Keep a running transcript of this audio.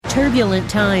Turbulent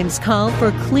times call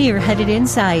for clear-headed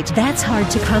insight. That's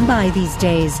hard to come by these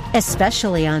days,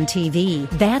 especially on TV.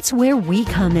 That's where we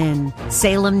come in.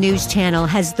 Salem News Channel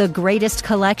has the greatest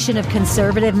collection of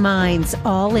conservative minds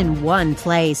all in one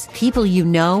place. People you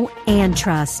know and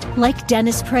trust, like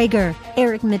Dennis Prager,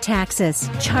 Eric Metaxas,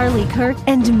 Charlie Kirk,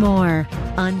 and more.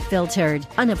 Unfiltered,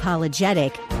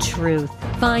 unapologetic truth.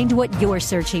 Find what you're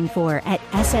searching for at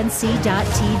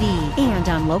snc.tv and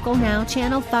on Local Now,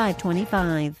 Channel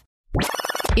 525.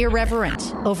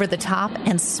 Irreverent, over the top,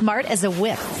 and smart as a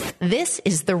whip. This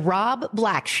is The Rob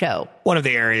Black Show. One of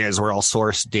the areas where I'll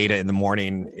source data in the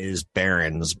morning is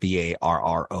Barron's, BARRONS.com.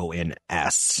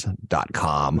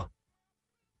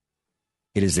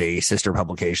 It is a sister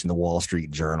publication, the Wall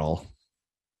Street Journal.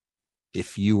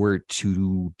 If you were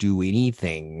to do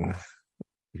anything,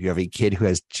 if you have a kid who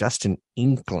has just an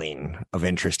inkling of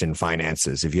interest in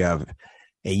finances, if you have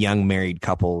a young married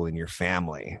couple in your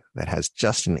family that has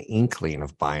just an inkling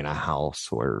of buying a house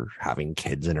or having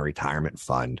kids in a retirement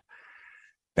fund,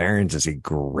 Barron's is a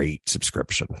great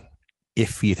subscription.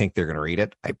 If you think they're going to read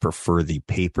it, I prefer the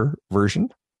paper version.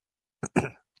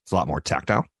 It's a lot more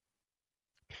tactile.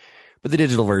 But the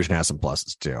digital version has some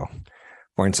pluses too.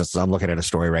 For instance, I'm looking at a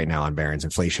story right now on Barron's.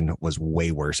 Inflation was way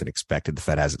worse than expected. The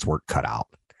Fed has its work cut out.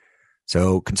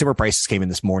 So consumer prices came in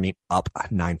this morning up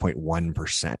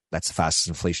 9.1%. That's the fastest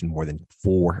inflation in more than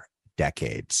 4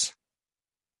 decades.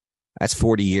 That's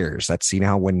 40 years. That's, you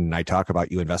know, when I talk about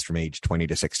you invest from age 20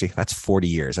 to 60, that's 40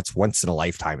 years. That's once in a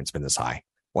lifetime it's been this high.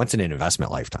 Once in an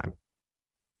investment lifetime.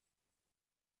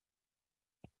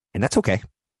 And that's okay.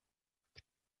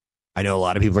 I know a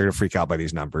lot of people are going to freak out by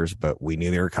these numbers, but we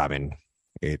knew they were coming.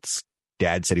 It's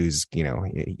Dad said he was, you know,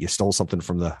 you stole something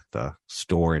from the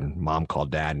store, and Mom called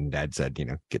Dad, and Dad said, you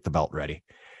know, get the belt ready.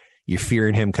 You're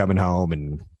fearing him coming home,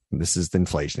 and this is the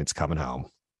inflation. It's coming home.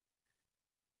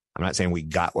 I'm not saying we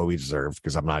got what we deserved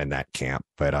because I'm not in that camp,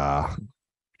 but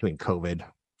between COVID,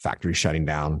 factories shutting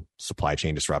down, supply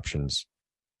chain disruptions,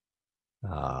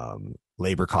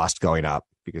 labor costs going up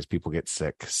because people get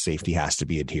sick, safety has to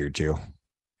be adhered to.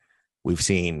 We've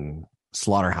seen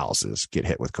slaughterhouses get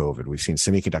hit with COVID. We've seen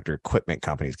semiconductor equipment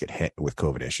companies get hit with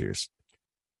COVID issues.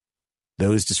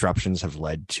 Those disruptions have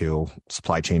led to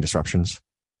supply chain disruptions.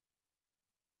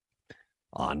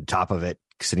 On top of it,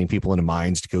 sending people into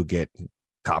mines to go get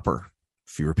copper.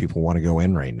 Fewer people want to go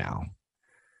in right now.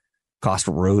 Cost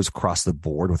rose across the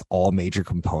board with all major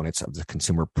components of the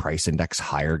consumer price index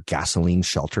higher. Gasoline,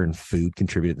 shelter, and food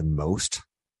contributed the most.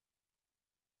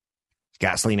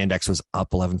 Gasoline index was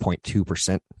up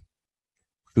 11.2%.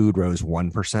 Food rose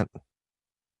 1%.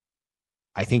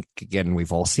 I think, again,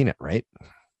 we've all seen it, right?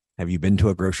 Have you been to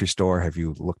a grocery store? Have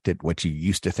you looked at what you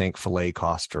used to think filet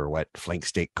cost or what flank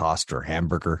steak cost or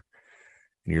hamburger?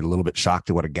 And you're a little bit shocked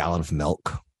at what a gallon of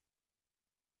milk.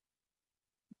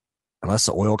 Unless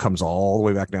the oil comes all the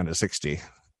way back down to 60,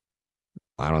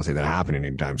 I don't see that happening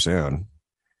anytime soon.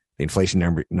 The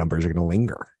inflation numbers are going to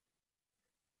linger.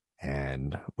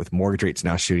 And with mortgage rates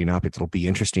now shooting up, it'll be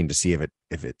interesting to see if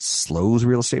it slows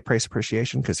real estate price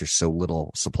appreciation because there's so little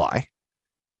supply.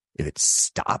 If it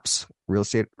stops real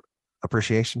estate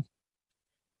appreciation.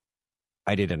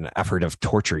 I did an effort of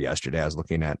torture yesterday. I was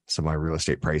looking at some of my real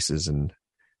estate prices, and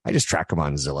I just track them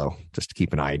on Zillow just to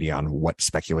keep an idea on what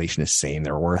speculation is saying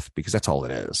they're worth, because that's all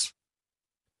it is.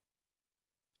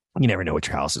 You never know what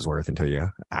your house is worth until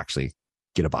you actually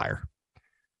get a buyer.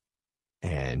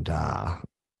 And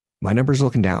my numbers are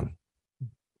looking down.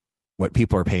 What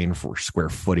people are paying for square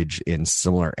footage in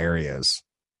similar areas,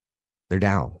 they're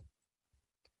down.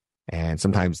 And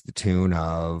sometimes the tune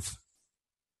of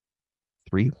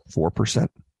 3-4%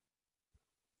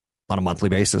 on a monthly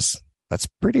basis. That's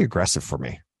pretty aggressive for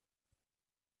me.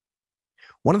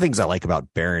 One of the things I like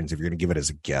about Barron's, if you're going to give it as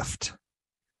a gift,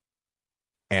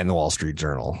 and the Wall Street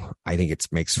Journal, I think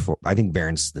I think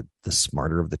Barron's is the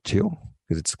smarter of the two,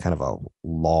 because it's kind of a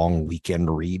long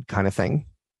weekend read kind of thing.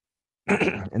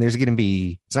 And it's not going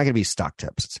to be stock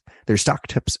tips. There's stock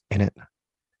tips in it,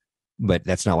 but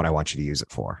that's not what I want you to use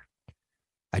it for.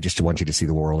 I just want you to see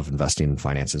the world of investing in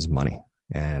finances, money,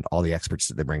 and all the experts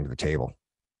that they bring to the table.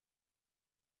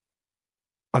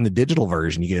 On the digital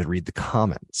version, you get to read the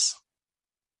comments.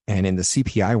 And in the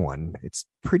CPI one, it's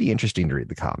pretty interesting to read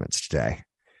the comments today.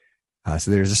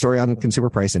 So there's a story on the consumer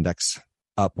price index,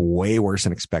 up way worse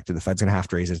than expected. The Fed's going to have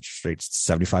to raise interest rates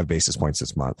 75 basis points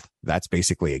this month. That's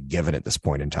basically a given at this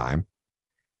point in time.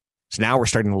 So now we're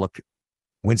starting to look,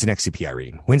 when's the next CPI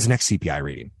reading? When's the next CPI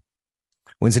reading?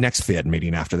 When's the next Fed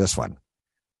meeting after this one?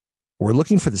 We're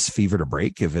looking for this fever to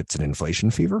break if it's an inflation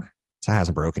fever. So it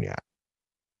hasn't broken yet.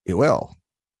 It will,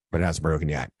 but it hasn't broken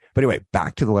yet. But anyway,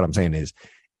 back to what I'm saying is,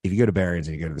 if you go to Barron's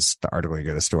and you go to the article, you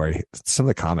go to the story, some of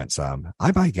the comments,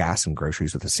 I buy gas and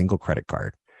groceries with a single credit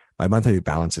card. My monthly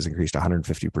balance has increased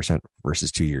 150%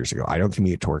 versus 2 years ago. I don't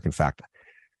commute to work. In fact,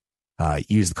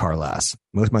 use the car less.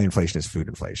 Most of my inflation is food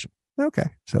inflation. Okay.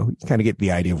 So you kind of get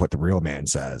the idea of what the real man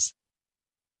says.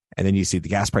 And then you see the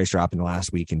gas price drop in the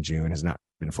last week in June has not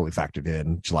been fully factored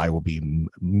in. July will be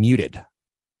muted,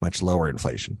 much lower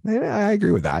inflation. And I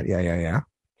agree with that. Yeah.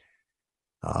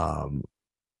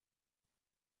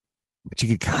 But you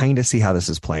can kind of see how this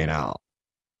is playing out.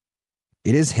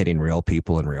 It is hitting real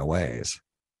people in real ways.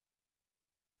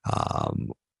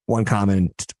 One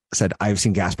comment said, I've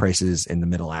seen gas prices in the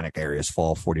mid-Atlantic areas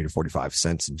fall 40 to 45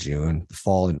 cents in June. The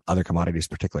fall in other commodities,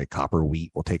 particularly copper,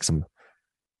 wheat, will take some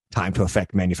time to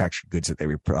affect manufactured goods that they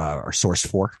are sourced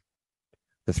for.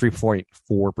 The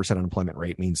 3.4% unemployment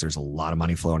rate means there's a lot of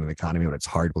money flowing in the economy, but it's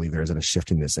hard to believe there isn't a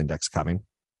shift in this index coming.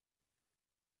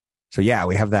 So yeah,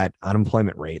 we have that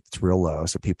unemployment rate that's real low,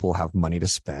 so people have money to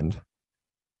spend.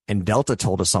 And Delta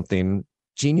told us something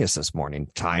genius this morning,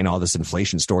 tying all this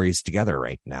inflation stories together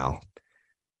right now.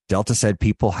 Delta said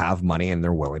people have money and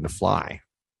they're willing to fly,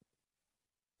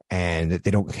 and that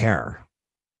they don't care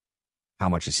how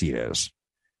much a seat is.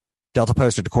 Delta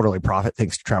posted a quarterly profit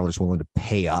thanks to travelers willing to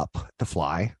pay up to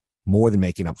fly, more than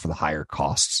making up for the higher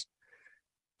costs.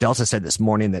 Delta said this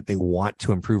morning that they want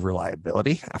to improve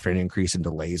reliability after an increase in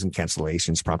delays and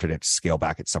cancellations prompted it to scale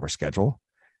back its summer schedule.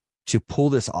 To pull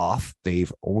this off,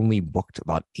 they've only booked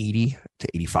about 80 to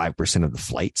 85% of the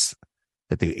flights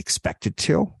that they expected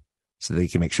to, so they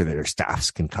can make sure that their staffs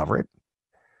can cover it.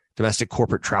 Domestic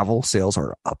corporate travel sales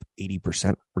are up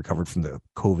 80%, recovered from the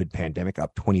COVID pandemic,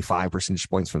 up 25 percentage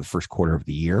points from the first quarter of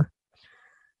the year.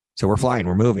 So we're flying,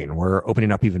 we're moving, we're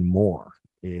opening up even more.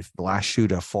 If the last shoe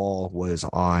to fall was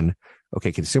on,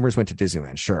 okay, consumers went to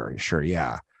Disneyland. Sure,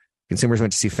 yeah. Consumers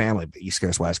went to see family, but East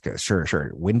Coast, West Coast.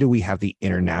 Sure. When do we have the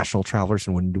international travelers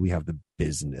and when do we have the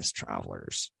business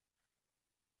travelers?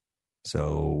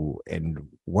 So, and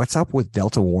what's up with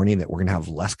Delta warning that we're going to have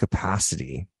less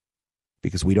capacity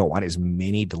because we don't want as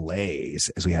many delays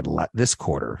as we had this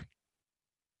quarter?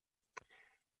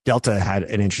 Delta had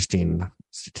an interesting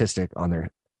statistic on their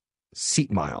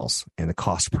seat miles and the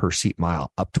cost per seat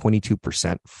mile, up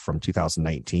 22% from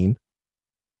 2019.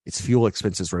 Its fuel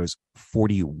expenses rose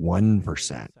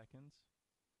 41%.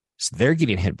 So they're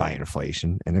getting hit by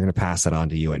inflation, and they're going to pass that on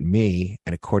to you and me.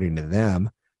 And according to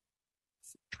them,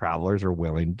 travelers are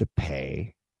willing to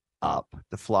pay up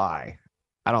to fly.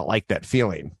 I don't like that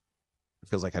feeling. It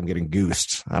feels like I'm getting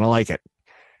goosed. I don't like it.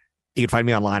 You can find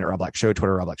me online at Rob Black Show,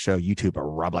 Twitter, Rob Black Show, YouTube, at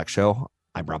Rob Black Show.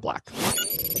 I'm Rob Black.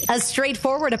 A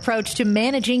straightforward approach to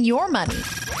managing your money.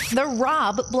 The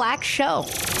Rob Black Show.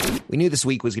 We knew this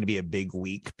week was going to be a big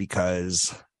week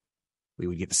because we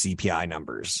would get the CPI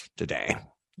numbers today.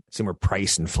 Consumer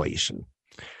price inflation.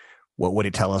 What would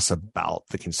it tell us about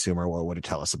the consumer? What would it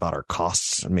tell us about our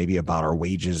costs and maybe about our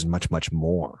wages and much, much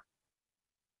more?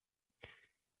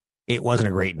 It wasn't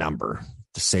a great number,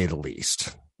 to say the least.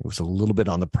 It was a little bit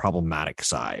on the problematic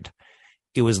side.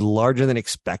 It was larger than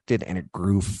expected, and it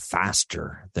grew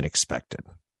faster than expected.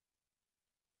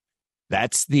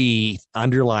 That's the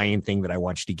underlying thing that I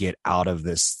want you to get out of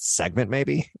this segment,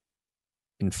 maybe.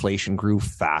 Inflation grew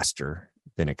faster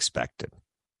than expected.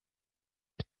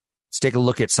 Let's take a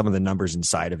look at some of the numbers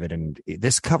inside of it, and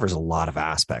this covers a lot of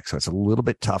aspects, so it's a little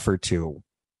bit tougher to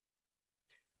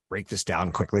break this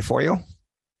down quickly for you.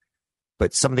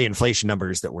 But some of the inflation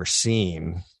numbers that we're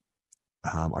seeing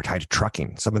are tied to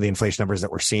trucking. Some of the inflation numbers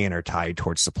that we're seeing are tied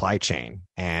towards supply chain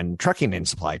and trucking and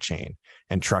supply chain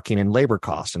and trucking and labor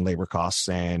costs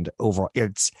and overall.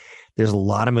 There's a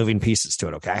lot of moving pieces to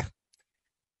it. Okay.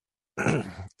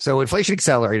 So inflation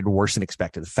accelerated worse than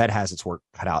expected. The Fed has its work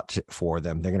cut out for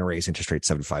them. They're going to raise interest rates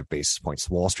 75 basis points.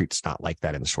 Wall Street does not like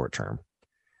that in the short term.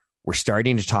 We're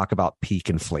starting to talk about peak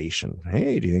inflation.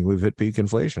 Hey, do you think we've hit peak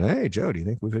inflation? Hey, Joe, do you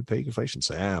think we've hit peak inflation?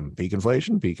 Sam, peak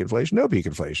inflation, no peak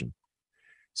inflation.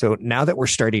 So now that we're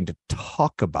starting to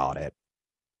talk about it,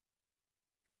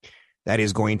 that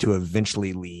is going to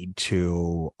eventually lead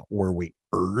to, were we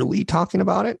early talking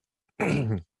about it?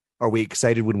 Are we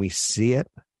excited when we see it?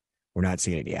 We're not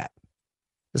seeing it yet.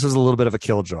 This was a little bit of a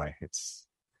killjoy. It's,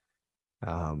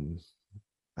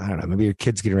 I don't know, maybe your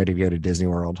kid's getting ready to go to Disney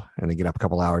World and they get up a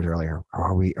couple hours earlier.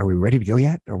 Are we ready to go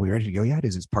yet?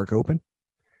 Is this park open?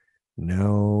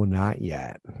 No, not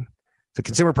yet. The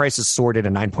consumer prices soared at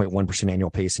a 9.1% annual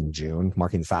pace in June,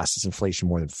 marking the fastest inflation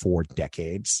more than 4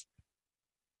 decades,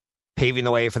 paving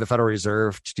the way for the Federal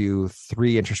Reserve to do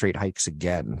 3 interest rate hikes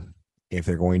again if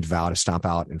they're going to vow to stomp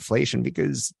out inflation,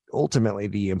 because ultimately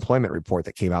the employment report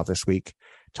that came out this week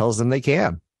tells them they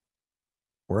can.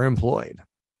 We're employed.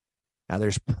 Now,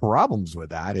 there's problems with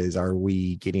that. Are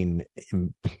we getting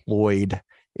employed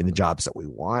in the jobs that we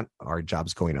want? Are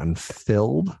jobs going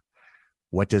unfilled?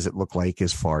 What does it look like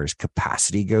as far as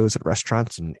capacity goes at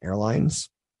restaurants and airlines?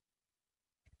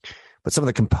 But some of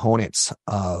the components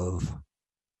of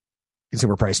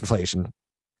consumer price inflation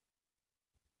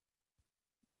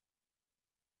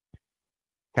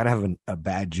kind of have a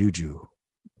bad juju.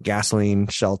 Gasoline,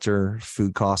 shelter,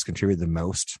 food costs contributed the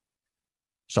most.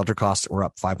 Shelter costs were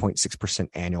up 5.6%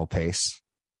 annual pace.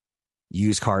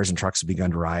 Used cars and trucks have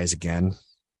begun to rise again.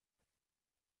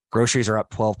 Groceries are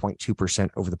up 12.2%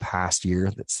 over the past year.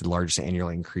 That's the largest annual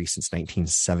increase since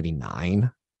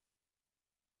 1979.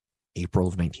 April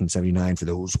of 1979 for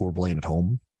those who were playing at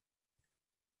home.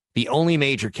 The only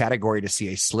major category to see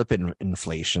a slip in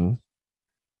inflation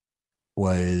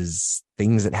was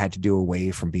things that had to do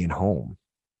away from being home.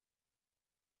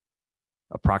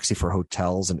 A proxy for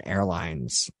hotels and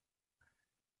airlines.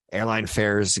 Airline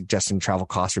fares suggesting travel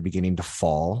costs are beginning to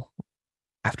fall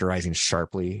after rising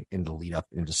sharply in the lead up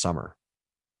into summer.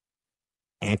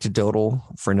 Anecdotal,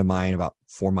 a friend of mine about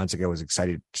 4 months ago was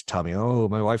excited to tell me, oh,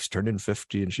 my wife's turned in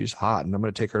 50 and she's hot and I'm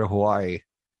going to take her to Hawaii.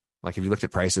 Like, if you looked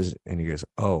at prices, and he goes,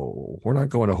 oh, we're not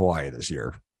going to Hawaii this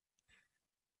year.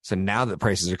 So now that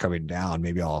prices are coming down,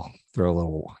 maybe I'll throw a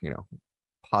little,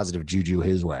 positive juju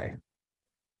his way.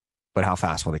 But how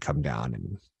fast will they come down?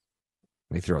 And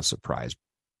they throw a surprise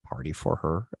party for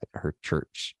her at her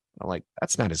church. I'm like,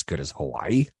 that's not as good as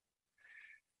Hawaii.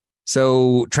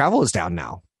 So travel is down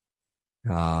now.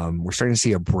 We're starting to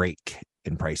see a break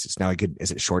in prices. Now,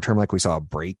 is it short term? Like we saw a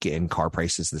break in car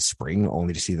prices this spring,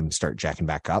 only to see them start jacking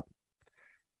back up.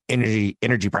 Energy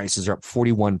prices are up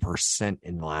 41%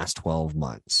 in the last 12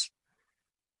 months.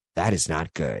 That is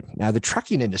not good. Now, the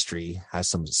trucking industry has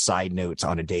some side notes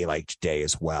on a day like today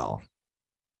as well.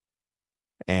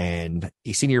 And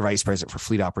a senior vice president for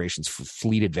fleet operations for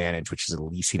Fleet Advantage, which is a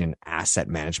leasing and asset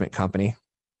management company,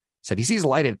 said he sees a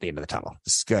light at the end of the tunnel.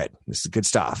 This is good. This is good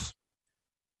stuff.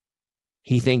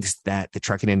 He thinks that the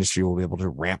trucking industry will be able to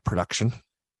ramp production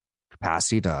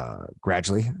capacity to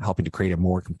gradually, helping to create a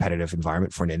more competitive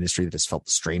environment for an industry that has felt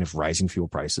the strain of rising fuel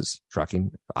prices.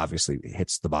 Trucking obviously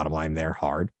hits the bottom line there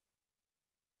hard.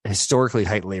 A historically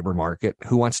tight labor market.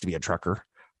 Who wants to be a trucker?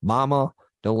 Mama,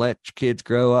 don't let your kids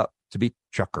grow up to be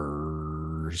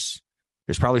truckers.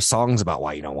 There's probably songs about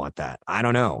why you don't want that. I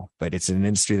don't know, but it's an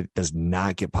industry that does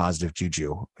not get positive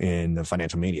juju in the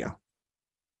financial media.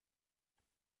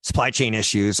 Supply chain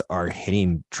issues are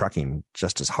hitting trucking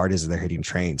just as hard as they're hitting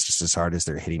trains, just as hard as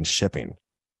they're hitting shipping.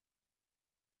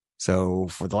 So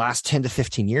for the last 10 to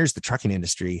 15 years, the trucking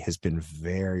industry has been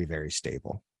very, very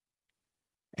stable.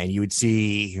 And you would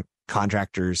see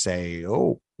contractors say,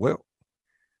 oh, well,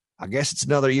 I guess it's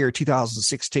another year,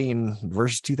 2016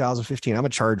 versus 2015. I'm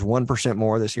going to charge 1%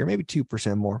 more this year, maybe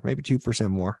 2% more, maybe 2%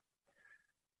 more.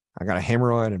 I got a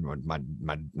hemorrhoid and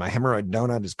my hemorrhoid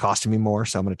donut is costing me more.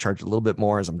 So I'm going to charge a little bit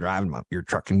more as I'm driving your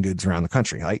trucking goods around the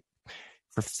country. Like,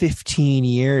 for 15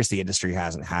 years, the industry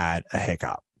hasn't had a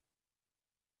hiccup.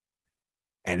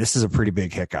 And this is a pretty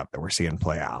big hiccup that we're seeing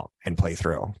play out and play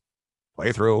through.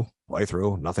 Play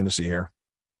through. Nothing to see here.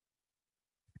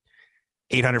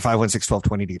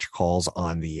 800-516-1220 to get your calls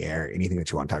on the air. Anything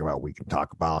that you want to talk about, we can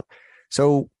talk about.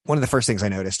 So one of the first things I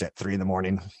noticed at 3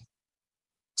 a.m,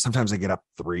 sometimes I get up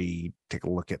 3, take a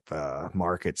look at the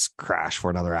markets, crash for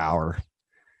another hour.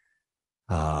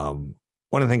 One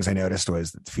of the things I noticed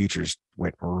was that the futures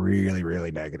went really,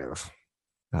 really negative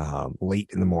late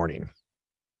in the morning.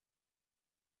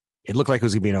 It looked like it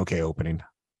was going to be an okay opening.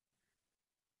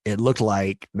 It looked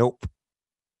like, nope,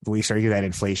 we started to get that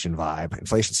inflation vibe.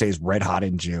 Inflation stays red hot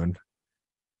in June.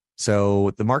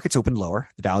 So the markets opened lower.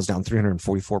 The Dow is down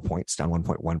 344 points, down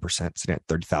 1.1%, sitting at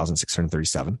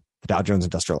 30,637. The Dow Jones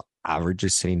Industrial Average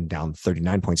is sitting down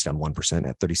 39 points, down 1%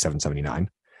 at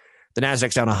 3779. The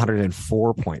Nasdaq's down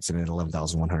 104 points, sitting at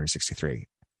 11,163.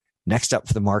 Next up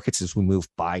for the markets is we move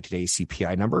by today's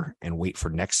CPI number and wait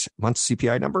for next month's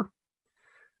CPI number.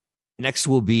 Next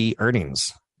will be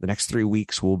earnings. The next 3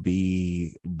 weeks will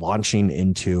be launching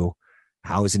into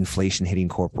how is inflation hitting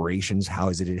corporations? How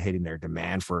is it hitting their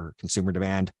demand for consumer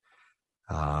demand?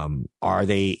 Are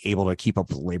they able to keep up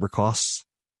with labor costs?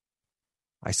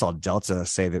 I saw Delta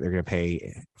say that they're going to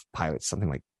pay pilots something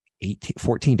like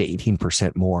 14 to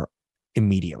 18% more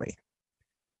immediately.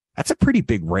 That's a pretty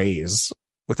big raise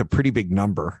with a pretty big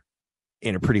number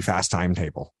in a pretty fast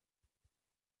timetable.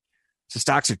 So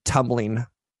stocks are tumbling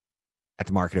at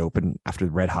the market open after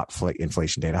the red hot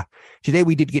inflation data. Today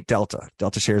we did get Delta.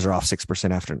 Delta shares are off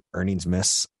 6% after an earnings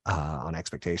miss on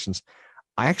expectations.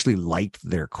 I actually liked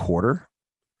their quarter,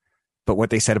 but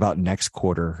what they said about next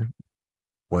quarter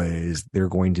was they're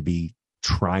going to be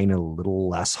trying a little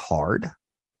less hard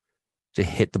to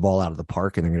hit the ball out of the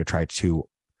park, and they're going to try to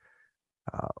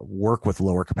work with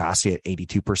lower capacity at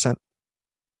 82%.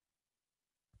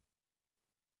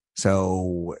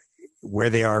 So where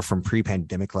they are from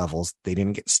pre-pandemic levels, they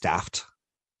didn't get staffed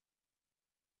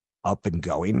up and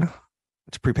going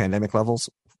to pre-pandemic levels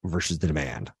versus the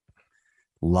demand.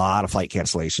 A lot of flight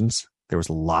cancellations. There was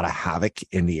a lot of havoc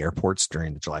in the airports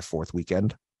during the July 4th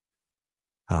weekend.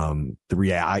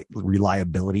 The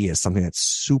reliability is something that's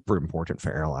super important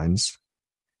for airlines.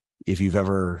 If you've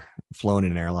ever flown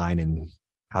in an airline and,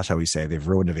 how shall we say, they've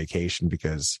ruined a vacation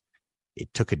because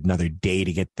it took another day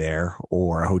to get there,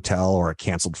 or a hotel, or a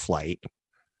canceled flight,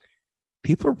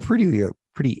 people are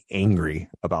pretty angry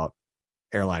about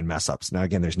airline mess ups. Now,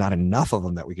 again, there's not enough of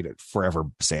them that we could forever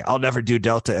say, I'll never do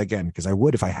Delta again, because I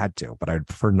would if I had to, but I'd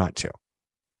prefer not to.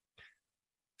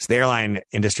 So the airline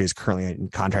industry is currently in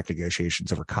contract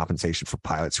negotiations over compensation for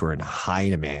pilots who are in high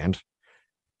demand.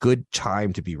 Good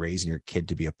time to be raising your kid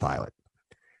to be a pilot.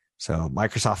 So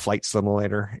Microsoft Flight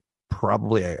Simulator,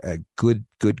 probably a good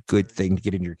thing to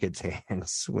get in your kids'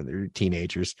 hands when they're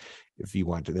teenagers, if you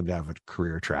want them to have a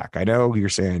career track. I know you're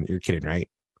saying you're kidding, right?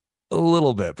 A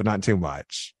little bit, but not too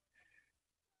much.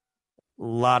 A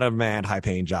lot of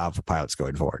high-paying job for pilots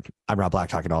going forward. I'm Rob Black,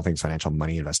 talking all things financial,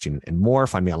 money, investing, and more.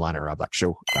 Find me online at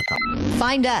robblackshow.com.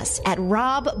 Find us at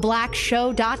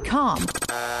robblackshow.com.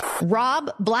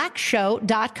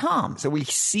 robblackshow.com. So we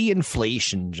see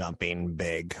inflation jumping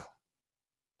big,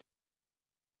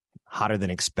 hotter than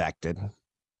expected,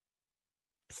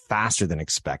 faster than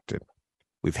expected.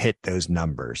 We've hit those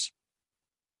numbers.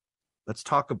 Let's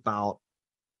talk about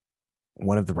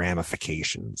one of the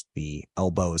ramifications. The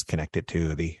elbow is connected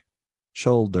to the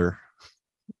shoulder.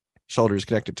 Shoulder is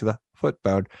connected to the foot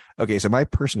bone. Okay, so my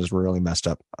person is really messed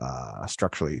up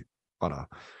structurally on a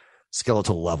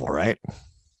skeletal level, right?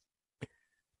 But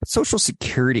Social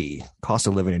Security cost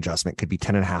of living adjustment could be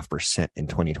 10.5% in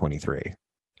 2023.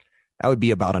 That would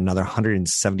be about another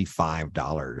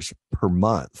 $175 per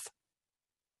month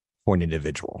for an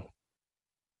individual.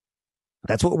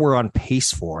 That's what we're on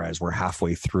pace for as we're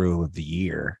halfway through the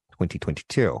year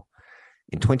 2022.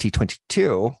 In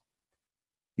 2022,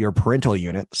 your parental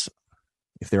units,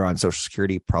 if they're on Social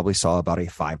Security, probably saw about a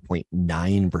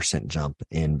 5.9% jump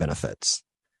in benefits.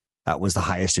 That was the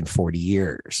highest in 40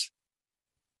 years.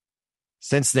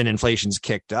 Since then, inflation's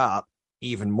kicked up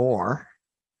even more.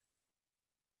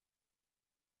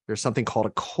 There's something called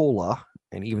a COLA,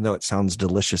 and even though it sounds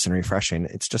delicious and refreshing,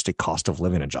 it's just a cost of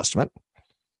living adjustment.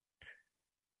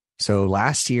 So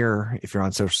last year, if you're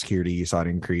on Social Security, you saw an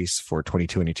increase for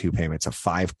 2022 payments of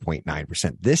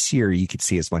 5.9%. This year, you could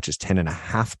see as much as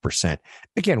 10.5%.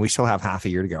 Again, we still have half a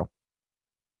year to go.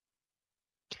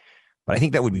 But I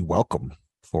think that would be welcome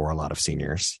for a lot of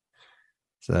seniors.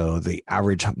 So the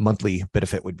average monthly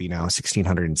benefit would be now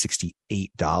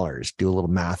 $1,668. Do a little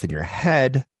math in your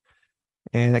head,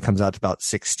 and that comes out to about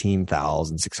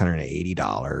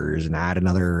 $16,680, and add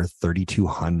another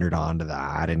 $3,200 onto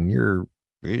that, and you're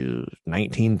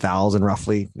 19,000,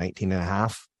 roughly 19 and a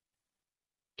half.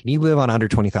 Can you live on under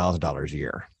 $20,000 a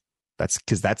year? That's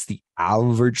because that's the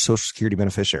average Social Security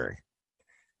beneficiary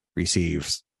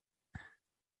receives.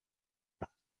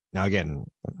 Now, again,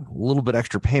 a little bit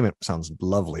extra payment sounds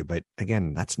lovely, but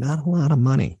again, that's not a lot of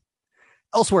money.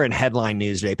 Elsewhere in headline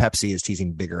news today, Pepsi is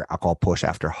teasing bigger alcohol push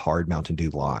after Hard Mountain Dew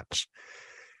launch.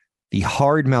 The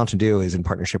Hard Mountain Dew is in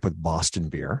partnership with Boston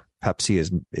Beer.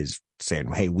 Pepsi is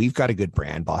saying, hey, we've got a good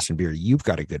brand. Boston Beer, you've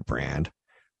got a good brand.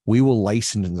 We will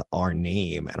license our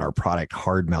name and our product,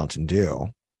 Hard Mountain Dew,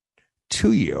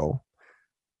 to you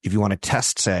if you want to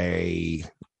test, say,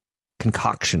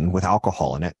 concoction with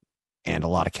alcohol in it and a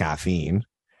lot of caffeine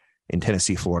in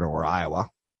Tennessee, Florida, or Iowa.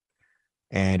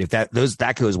 And if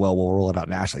that goes well, we'll roll it out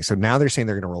nationally. So now they're saying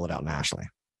they're going to roll it out nationally.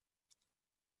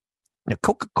 Now,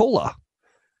 Coca-Cola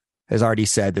has already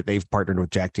said that they've partnered with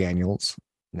Jack Daniels.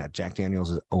 Now, Jack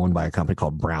Daniels is owned by a company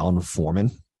called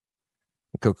Brown-Forman.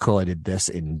 Coca-Cola did this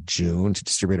in June to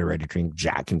distribute a ready-to-drink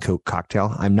Jack and Coke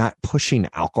cocktail. I'm not pushing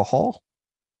alcohol.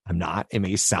 I'm not. It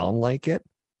may sound like it.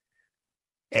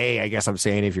 I guess I'm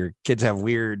saying if your kids have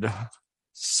weird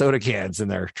soda cans in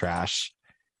their trash,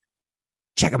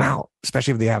 check them out,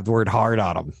 especially if they have the word hard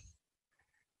on them.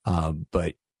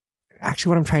 But actually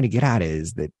what I'm trying to get at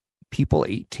is that people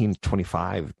 18 to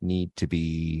 25 need to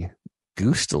be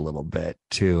goosed a little bit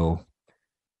to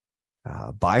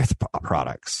buy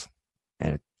products.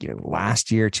 And last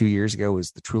year, 2 years ago,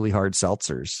 was the Truly Hard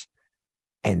seltzers.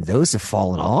 And those have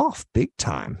fallen off big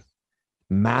time.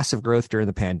 Massive growth during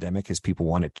the pandemic as people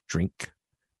wanted to drink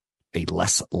a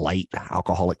less light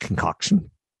alcoholic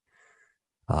concoction.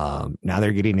 Now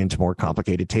they're getting into more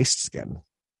complicated tastes again.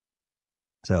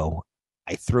 So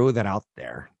I throw that out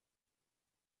there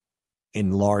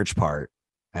in large part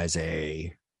as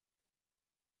a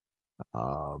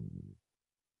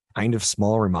kind of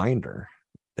small reminder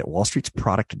that Wall Street's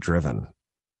product driven.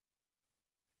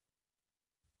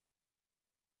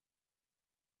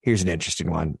 Here's an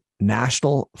interesting one.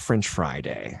 National French Fry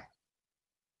Day.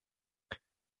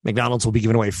 McDonald's will be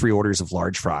giving away free orders of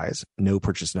large fries, no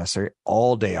purchase necessary,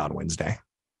 all day on Wednesday,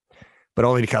 but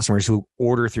only to customers who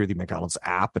order through the McDonald's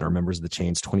app and are members of the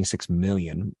chain's 26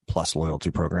 million plus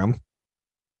loyalty program.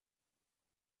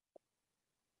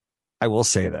 I will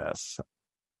say this.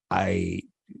 I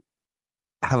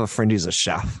have a friend who's a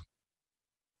chef,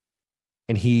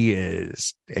 and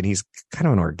he's kind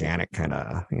of an organic kind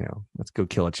of, let's go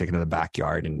kill a chicken in the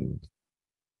backyard and,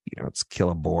 let's kill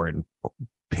a boar and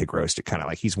pig roast it, kind of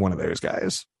like he's one of those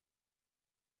guys.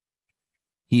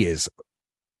 He is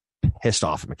pissed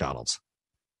off at McDonald's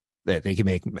that they can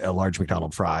make a large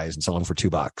McDonald's fries and sell them for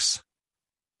 $2,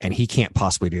 and he can't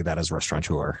possibly do that as a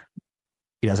restaurateur.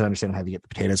 He doesn't understand how you get the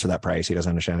potatoes for that price. He doesn't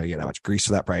understand how you get that much grease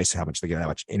for that price, how much they get that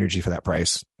much energy for that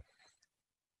price.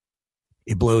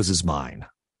 It blows his mind.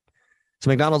 So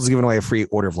McDonald's is giving away a free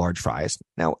order of large fries.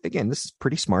 Now, again, this is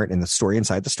pretty smart, and the story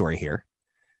inside the story here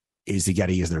is you got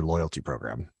to use their loyalty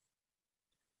program.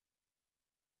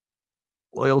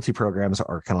 Loyalty programs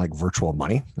are kind of like virtual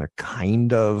money. They're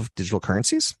kind of digital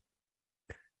currencies.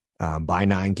 Buy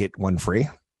 9, get 1 free.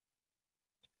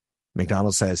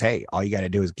 McDonald's says, hey, all you got to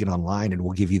do is get online and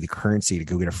we'll give you the currency to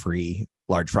go get a free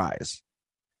large fries.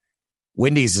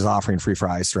 Wendy's is offering free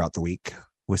fries throughout the week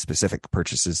with specific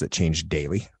purchases that change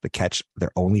daily. The catch, they're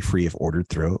only free if ordered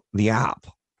through the app.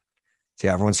 See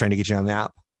how everyone's trying to get you on the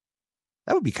app?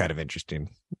 That would be kind of interesting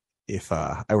if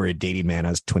I were a dating man.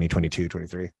 I was 22,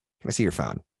 23. Can I see your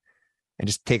phone? And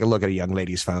just take a look at a young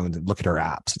lady's phone and look at her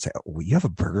apps and say, oh, you have a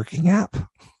Burger King app?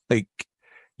 Like,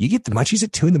 you get the munchies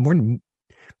at 2 a.m.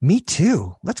 Me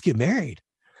too. Let's get married.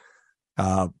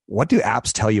 What do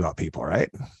apps tell you about people, right?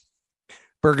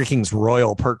 Burger King's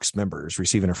Royal Perks members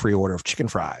receiving a free order of chicken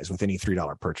fries with any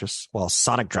 $3 purchase, while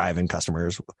Sonic Drive-In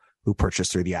customers who purchase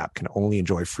through the app can only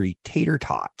enjoy free tater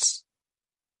tots.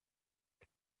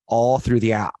 All through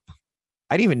the app.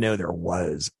 I didn't even know there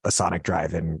was a Sonic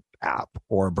Drive-In app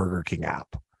or a Burger King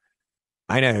app.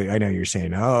 I know you're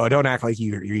saying, oh, don't act like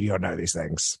you don't know these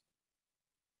things.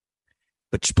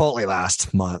 But Chipotle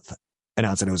last month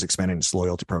announced that it was expanding its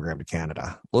loyalty program to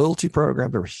Canada. Loyalty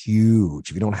programs are huge.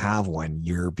 If you don't have one,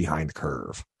 you're behind the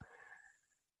curve.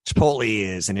 Chipotle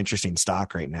is an interesting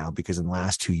stock right now because in the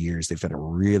last 2 years, they've done a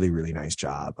really, really nice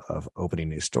job of opening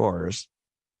new stores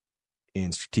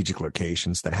in strategic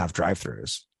locations that have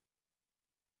drive-thrus.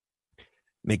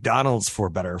 McDonald's, for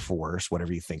better or for worse,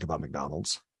 whatever you think about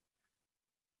McDonald's,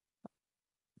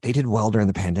 they did well during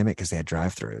the pandemic because they had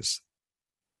drive-thrus.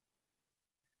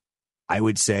 I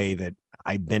would say that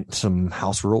I bent some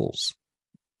house rules.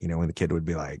 When the kid would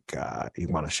be like, you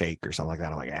want a shake or something like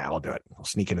that? I'm like, yeah, I'll do it. I'll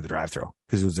sneak into the drive-thru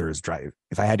because there was drive.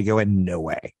 If I had to go in, no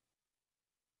way.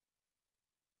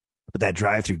 But that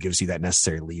drive-thru gives you that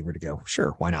necessary lever to go,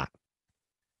 sure, why not?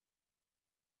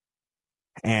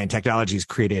 And technology has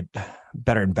created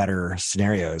better and better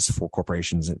scenarios for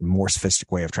corporations and more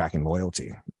sophisticated way of tracking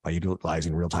loyalty by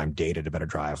utilizing real-time data to better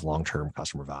drive long-term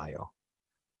customer value.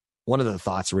 One of the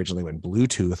thoughts originally when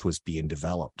Bluetooth was being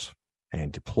developed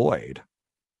and deployed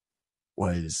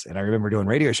was, and I remember doing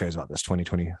radio shows about this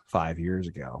 25 years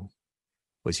ago,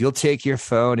 was you'll take your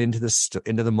phone into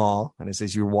the mall, and it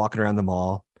says you're walking around the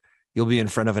mall, you'll be in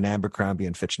front of an Abercrombie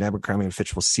and Fitch, and Abercrombie and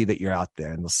Fitch will see that you're out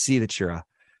there, and they'll see that you're a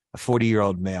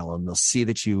 40-year-old male, and they'll see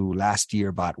that you last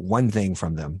year bought one thing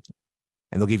from them,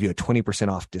 and they'll give you a 20%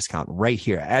 off discount right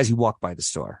here as you walk by the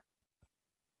store.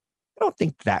 I don't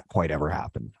think that quite ever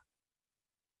happened.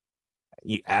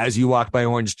 As you walk by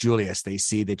Orange Julius, they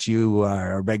see that you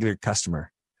are a regular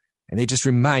customer, and they just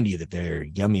remind you that they're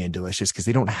yummy and delicious because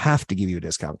they don't have to give you a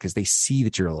discount because they see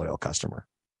that you're a loyal customer.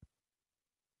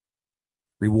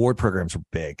 Reward programs are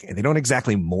big, and they don't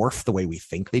exactly morph the way we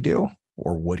think they do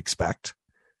or would expect.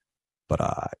 But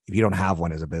if you don't have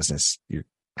one as a business, you're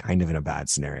kind of in a bad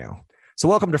scenario. So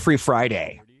welcome to Free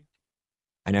Friday.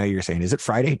 I know you're saying, is it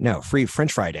Friday? No, Free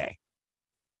French Friday.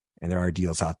 And there are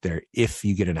deals out there if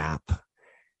you get an app.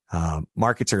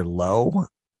 Markets are low,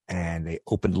 and they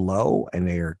opened low, and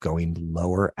they are going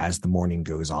lower as the morning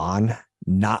goes on.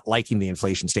 Not liking the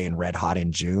inflation staying red hot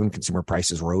in June. Consumer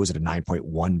prices rose at a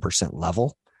 9.1%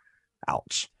 level.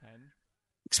 Ouch.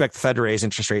 Expect the Fed to raise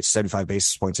interest rates 75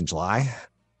 basis points in July.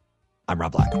 I'm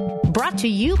Rob Black. Brought to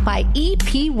you by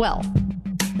EP Wealth.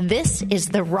 This is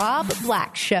The Rob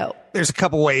Black Show. There's a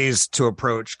couple ways to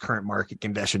approach current market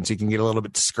conditions. You can get a little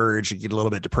bit discouraged. You get a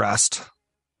little bit depressed.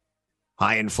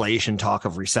 High inflation, talk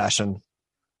of recession.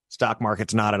 Stock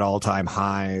market's not at all-time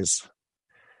highs.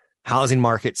 Housing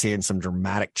market seeing some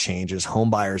dramatic changes.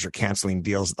 Home buyers are canceling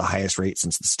deals at the highest rate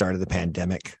since the start of the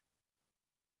pandemic.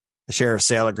 The share of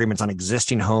sale agreements on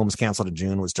existing homes canceled in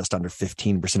June was just under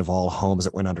 15% of all homes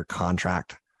that went under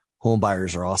contract. Home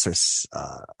buyers are also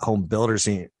home builders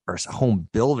are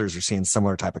seeing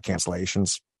similar type of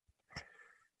cancellations.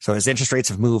 So as interest rates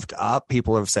have moved up,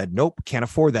 people have said, nope, can't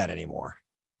afford that anymore.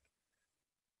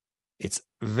 It's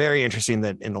very interesting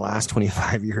that in the last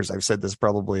 25 years, I've said this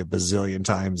probably a bazillion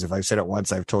times. If I've said it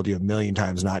once, I've told you a million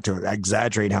times not to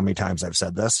exaggerate how many times I've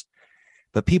said this.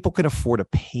 But people can afford a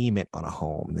payment on a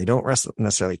home. They don't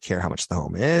necessarily care how much the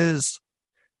home is.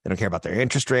 They don't care about their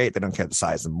interest rate. They don't care the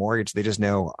size of the mortgage. They just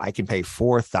know I can pay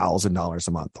 $4,000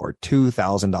 a month or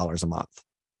 $2,000 a month.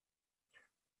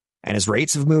 And as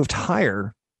rates have moved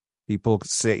higher, people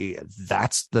say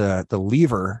that's the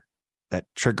lever that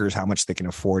triggers how much they can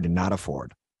afford and not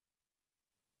afford.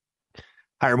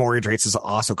 Higher mortgage rates has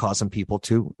also caused some people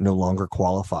to no longer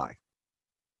qualify.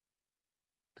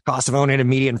 The cost of owning a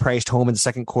median priced home in the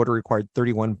second quarter required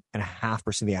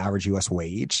 31.5% of the average U.S.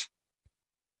 wage.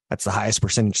 That's the highest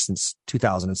percentage since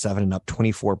 2007 and up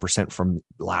 24% from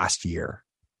last year.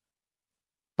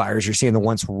 Buyers are seeing the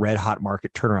once red hot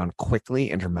market turn around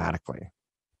quickly and dramatically.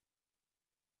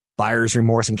 Buyers'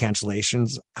 remorse and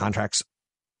cancellations, contracts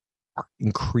are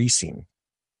increasing.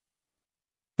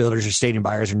 Builders are stating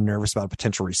buyers are nervous about a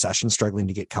potential recession, struggling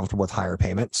to get comfortable with higher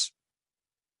payments.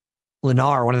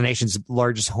 Lennar, one of the nation's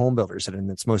largest home builders, said in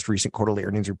its most recent quarterly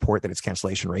earnings report that its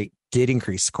cancellation rate did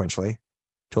increase sequentially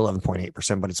to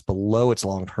 11.8%, but it's below its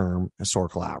long-term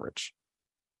historical average.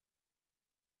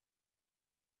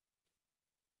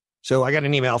 So I got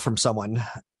an email from someone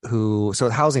so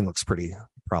housing looks pretty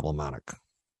problematic.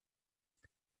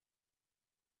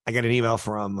 I got an email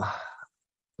from a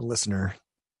listener,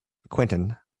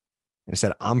 Quentin, and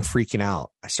said, I'm freaking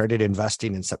out. I started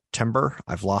investing in September.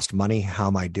 I've lost money. How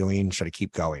am I doing? Should I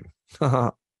keep going?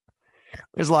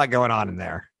 There's a lot going on in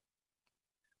there.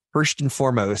 First and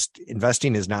foremost,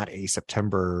 investing is not a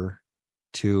September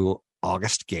to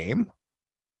August game.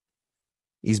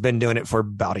 He's been doing it for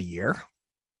about a year.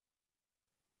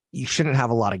 You shouldn't have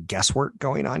a lot of guesswork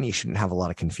going on. You shouldn't have a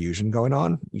lot of confusion going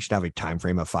on. You should have a time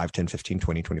frame of 5, 10, 15,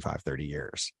 20, 25, 30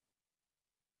 years.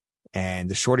 And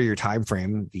the shorter your time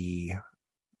frame, the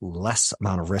less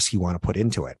amount of risk you want to put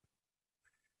into it.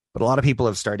 But a lot of people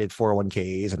have started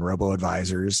 401ks and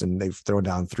robo-advisors, and they've thrown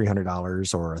down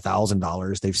 $300 or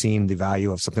 $1,000. They've seen the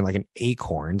value of something like an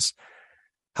Acorns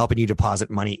helping you deposit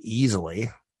money easily.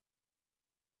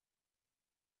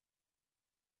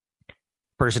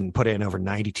 Person put in over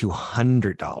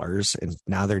 $9,200, and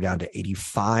now they're down to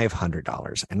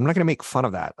 $8,500. And I'm not going to make fun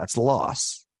of that. That's a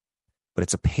loss, but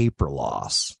it's a paper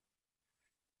loss.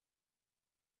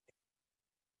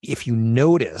 If you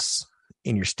notice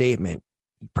in your statement,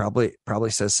 probably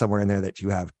says somewhere in there that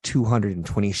you have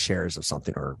 220 shares of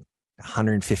something or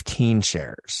 115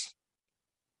 shares.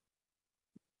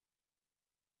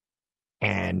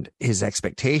 And his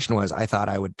expectation was, I thought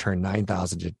I would turn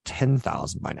 9,000 to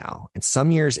 10,000 by now. And some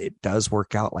years it does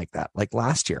work out like that. Like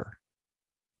last year,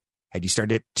 had you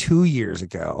started 2 years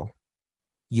ago,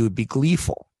 you would be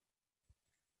gleeful,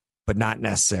 but not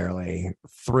necessarily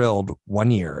thrilled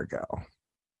 1 year ago.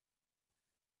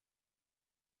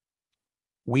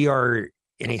 We are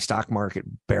in a stock market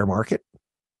bear market.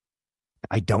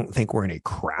 I don't think we're in a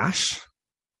crash.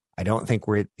 I don't think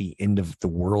we're at the end of the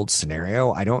world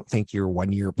scenario. I don't think your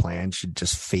 1 year plan should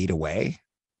just fade away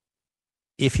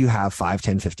if you have 5,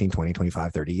 10, 15, 20,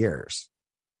 25, 30 years.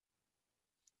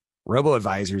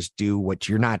 Robo-advisors do what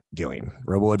you're not doing.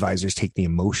 Robo-advisors take the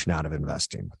emotion out of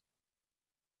investing.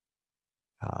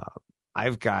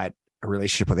 I've got a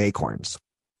relationship with Acorns,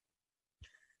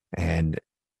 and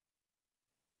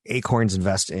Acorns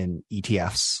invest in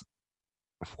ETFs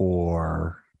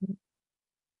for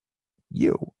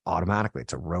you automatically.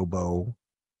 It's a robo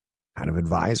kind of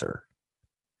advisor.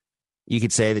 You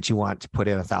could say that you want to put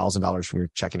in $1,000 from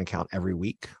your checking account every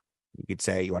week. You could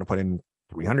say you want to put in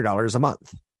 $300 a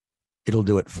month. It'll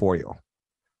do it for you.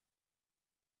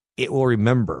 It will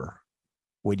remember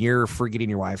when you're forgetting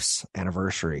your wife's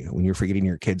anniversary, when you're forgetting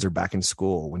your kids are back in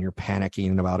school, when you're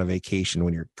panicking about a vacation,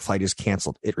 when your flight is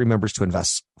canceled, it remembers to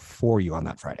invest for you on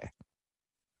that Friday.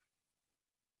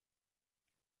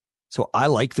 So I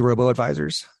like the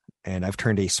robo-advisors, and I've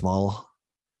turned a small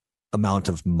amount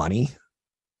of money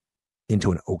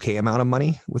into an okay amount of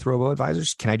money with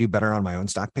robo-advisors. Can I do better on my own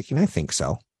stock picking? I think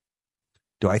so.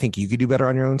 Do I think you could do better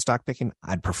on your own stock picking?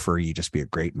 I'd prefer you just be a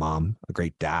great mom, a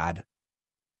great dad,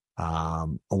 a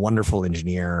wonderful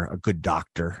engineer, a good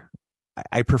doctor.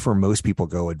 I prefer most people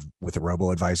go with the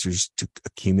robo-advisors to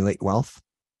accumulate wealth.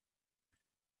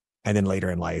 And then later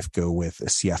in life, go with a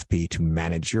CFP to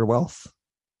manage your wealth.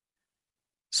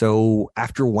 So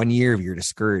after 1 year, if you're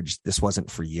discouraged, this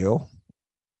wasn't for you,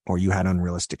 or you had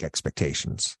unrealistic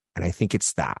expectations. And I think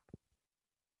it's that.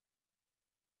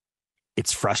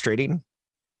 It's frustrating.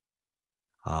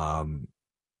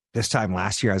 This time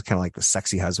last year, I was kind of like the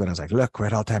sexy husband. I was like, look, we're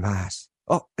at all-time highs.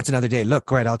 Oh, it's another day. Look,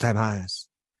 we're at all-time highs.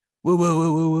 Woo, woo,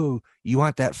 woo, woo, woo. You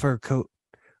want that fur coat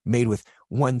made with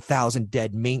 1,000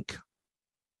 dead mink?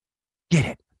 Get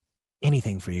it.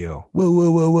 Anything for you. Woo,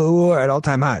 woo, woo, woo, woo. At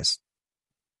all-time highs.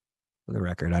 For the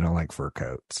record, I don't like fur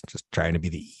coats. Just trying to be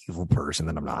the evil person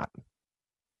that I'm not.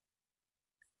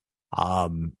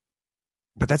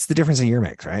 But that's the difference in year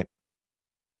mix, right?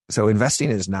 So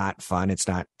investing is not fun. It's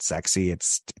not sexy.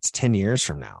 It's 10 years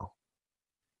from now.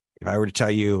 If I were to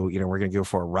tell you, we're going to go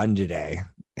for a run today,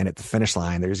 and at the finish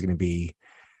line, there's going to be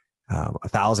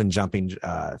 1,000 jumping,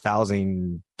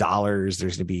 $1,000. There's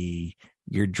going to be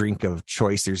your drink of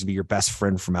choice. There's going to be your best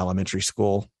friend from elementary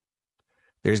school.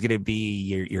 There's going to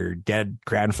be your dead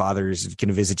grandfather's going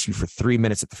to visit you for 3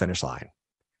 minutes at the finish line.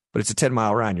 But it's a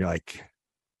 10-mile run. You're like,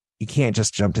 you can't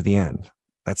just jump to the end.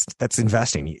 That's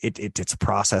investing. It's a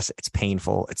process. It's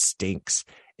painful. It stinks.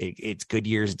 It's good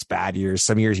years. It's bad years.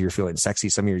 Some years you're feeling sexy.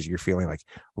 Some years you're feeling like,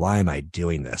 why am I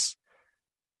doing this?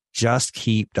 Just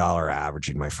keep dollar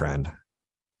averaging, my friend.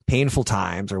 Painful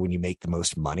times are when you make the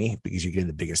most money because you're getting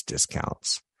the biggest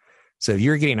discounts. So if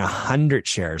you're getting 100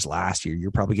 shares last year,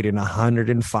 you're probably getting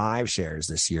 105 shares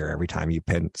this year every time you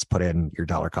put in your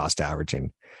dollar cost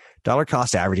averaging. Dollar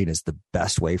cost averaging is the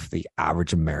best way for the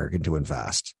average American to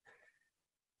invest.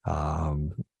 I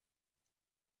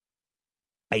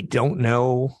don't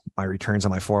know my returns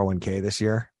on my 401k this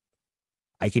year.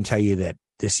 I can tell you that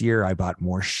this year I bought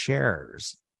more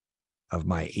shares of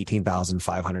my $18,500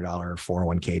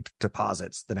 401k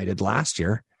deposits than I did last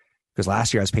year, because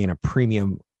last year I was paying a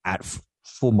premium at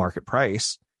full market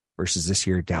price versus this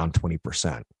year down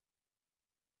 20%.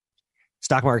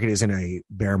 Stock market is in a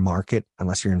bear market.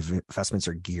 Unless your investments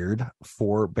are geared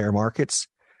for bear markets,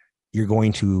 you're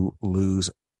going to lose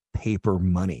paper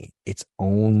money. It's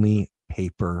only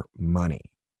paper money.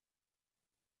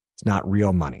 It's not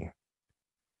real money.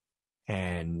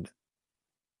 And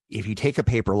if you take a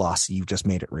paper loss, you've just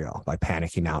made it real by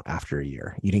panicking out after a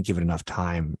year. You didn't give it enough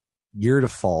time. You're at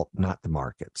fault, not the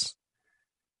markets.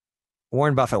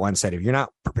 Warren Buffett once said, if you're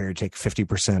not prepared to take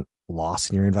 50% loss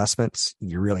in your investments,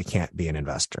 you really can't be an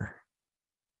investor.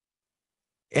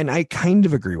 And I kind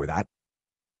of agree with that.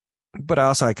 But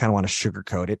also, I kind of want to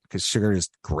sugarcoat it because sugar is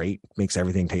great, makes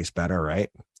everything taste better, right?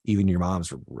 Even your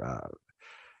mom's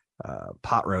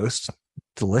pot roast,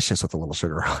 delicious with a little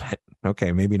sugar on it.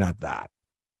 Okay, maybe not that.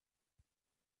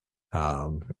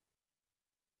 I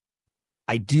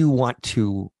do want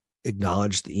to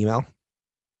acknowledge the email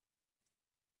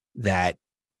that,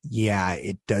 yeah,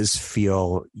 it does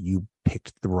feel you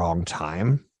picked the wrong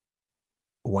time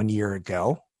 1 year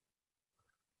ago.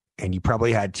 And you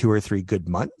probably had 2 or 3 good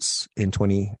months in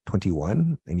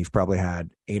 2021. And you've probably had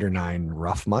 8 or 9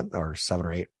 rough months, or 7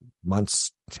 or 8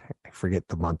 months. I forget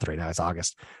the month right now. It's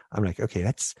August. I'm like,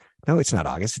 okay, no, it's not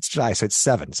August. It's July. So it's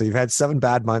 7. So you've had 7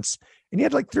 bad months and you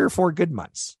had like 3 or 4 good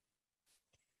months.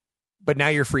 But now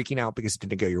you're freaking out because it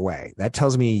didn't go your way. That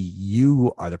tells me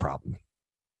you are the problem.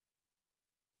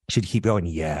 Should keep going.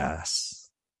 Yes.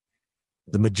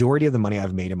 The majority of the money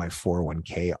I've made in my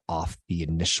 401k off the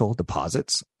initial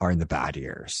deposits are in the bad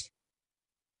years.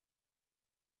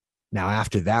 Now,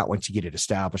 after that, once you get it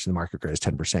established and the market grows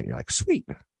 10%, you're like, sweet,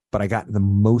 but I got the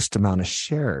most amount of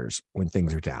shares when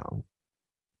things are down.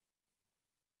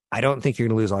 I don't think you're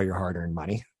going to lose all your hard-earned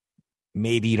money.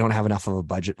 Maybe you don't have enough of a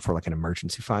budget for like an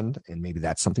emergency fund, and maybe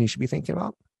that's something you should be thinking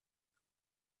about.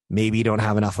 Maybe you don't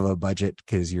have enough of a budget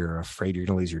because you're afraid you're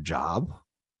going to lose your job.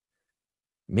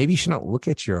 Maybe you should not look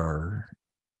at your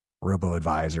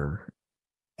robo-advisor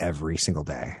every single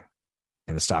day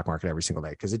in the stock market every single day,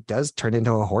 because it does turn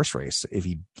into a horse race if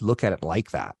you look at it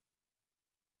like that.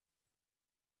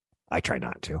 I try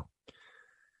not to.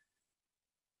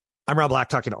 I'm Rob Black,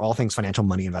 talking all things financial,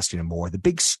 money, investing, and more. The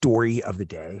big story of the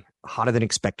day, hotter than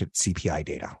expected CPI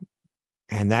data.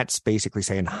 And that's basically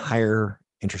saying higher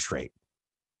interest rate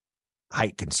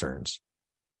hike concerns.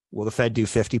 Will the Fed do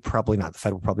 50? Probably not. The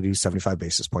Fed will probably do 75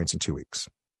 basis points in 2 weeks.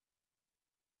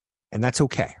 And that's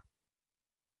okay.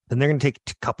 Then they're going to take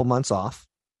a couple months off.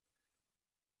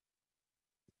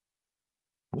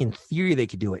 In theory, they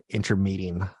could do an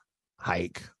intermeeting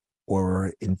hike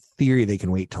or in theory, they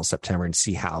can wait till September and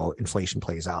see how inflation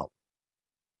plays out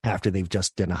after they've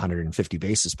just done 150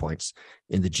 basis points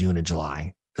in the June and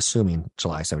July, assuming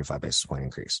July 75 basis point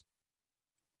increase.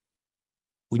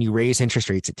 When you raise interest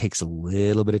rates, it takes a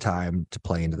little bit of time to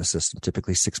play into the system,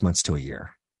 typically 6 months to a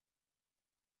year.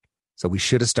 So we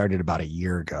should have started about a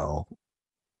year ago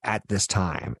at this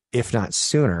time, if not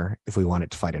sooner, if we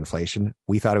wanted to fight inflation.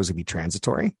 We thought it was going to be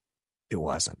transitory. It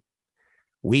wasn't.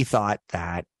 We thought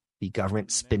that the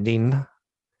government spending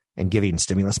and giving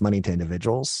stimulus money to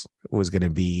individuals was going to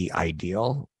be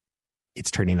ideal. It's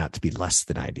turning out to be less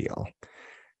than ideal.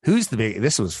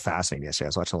 This was fascinating yesterday. I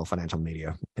was watching a little financial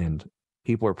media and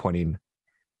people were pointing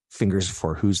fingers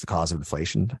for who's the cause of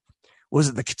inflation. Was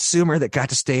it the consumer that got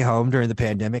to stay home during the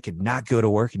pandemic and not go to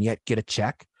work and yet get a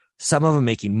check? Some of them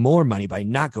making more money by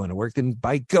not going to work than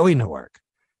by going to work.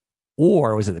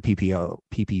 Or was it the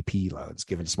PPP loans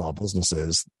given to small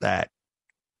businesses that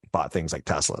bought things like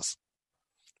Teslas,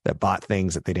 that bought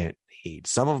things that they didn't need?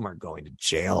 Some of them are going to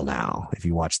jail now, if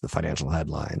you watch the financial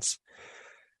headlines.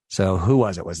 So who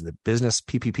was it? Was it the business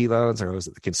PPP loans, or was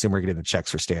it the consumer getting the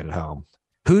checks for staying at home?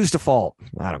 Who's to fault?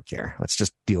 I don't care. Let's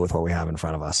just deal with what we have in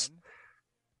front of us.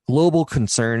 Global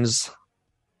concerns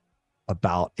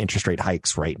about interest rate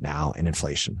hikes right now and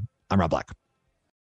inflation. I'm Rob Black.